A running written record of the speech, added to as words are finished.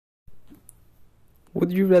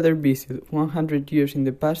Would you rather visit 100 years in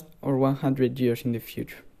the past or 100 years in the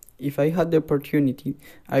future? If I had the opportunity,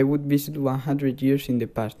 I would visit 100 years in the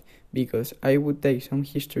past because I would take some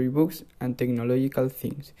history books and technological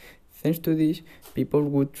things. Thanks to this, people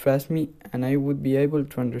would trust me and I would be able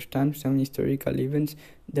to understand some historical events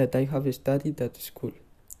that I have studied at school.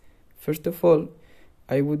 First of all,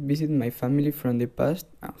 I would visit my family from the past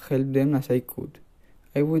and help them as I could.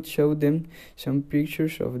 I would show them some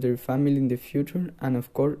pictures of their family in the future and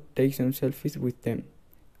of course take some selfies with them.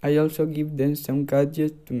 I also give them some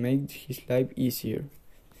gadgets to make his life easier.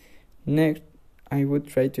 Next, I would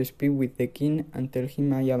try to speak with the king and tell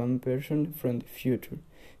him I am a person from the future,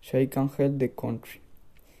 so I can help the country.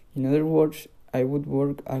 In other words, I would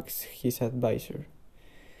work as his advisor,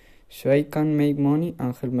 so I can make money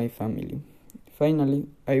and help my family. Finally,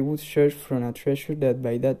 I would search for a treasure that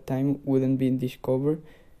by that time wouldn't be discovered.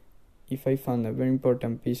 If I found a very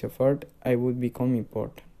important piece of art, I would become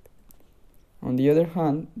important. On the other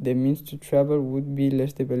hand, the means to travel would be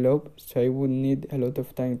less developed, so I would need a lot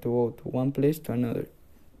of time to go to one place to another.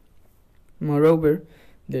 Moreover,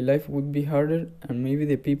 the life would be harder and maybe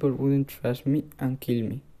the people wouldn't trust me and kill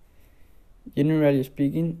me. Generally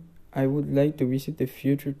speaking, I would like to visit the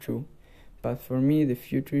future too. But for me, the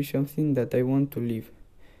future is something that I want to live.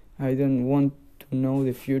 I don't want to know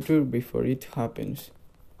the future before it happens.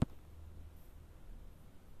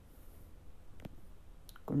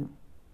 Coño.